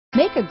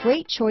Make a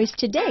great choice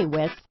today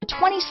with the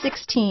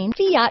 2016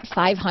 Fiat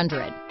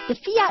 500. The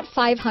Fiat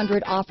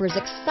 500 offers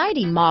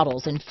exciting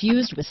models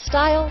infused with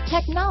style,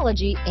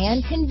 technology,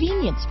 and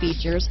convenience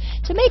features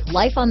to make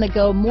life on the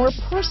go more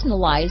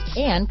personalized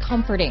and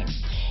comforting.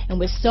 And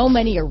with so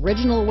many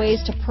original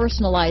ways to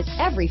personalize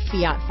every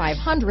Fiat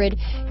 500,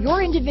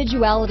 your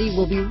individuality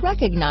will be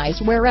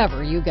recognized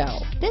wherever you go.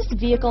 This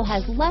vehicle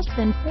has less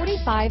than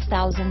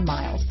 45,000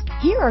 miles.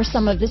 Here are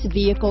some of this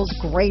vehicle's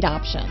great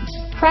options: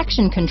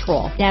 traction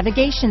control,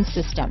 navigation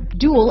system,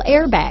 dual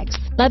airbags,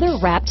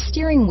 leather-wrapped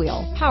steering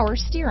wheel, power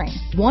steering,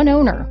 one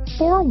owner,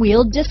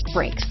 four-wheel disc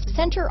brakes,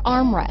 center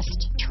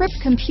armrest, trip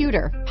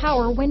computer,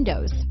 power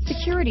windows,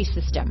 security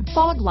system,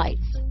 fog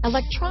lights,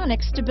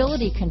 electronic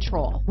stability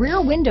control,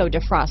 rear window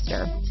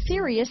defroster,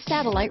 Sirius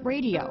satellite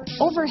radio,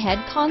 overhead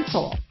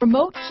console,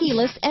 remote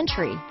keyless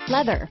entry,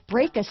 leather,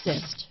 brake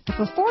assist. If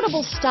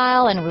affordable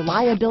style and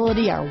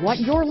reliability are what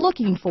you're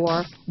looking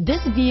for,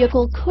 this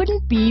vehicle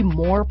couldn't be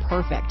more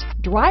perfect.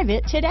 Drive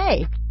it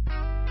today.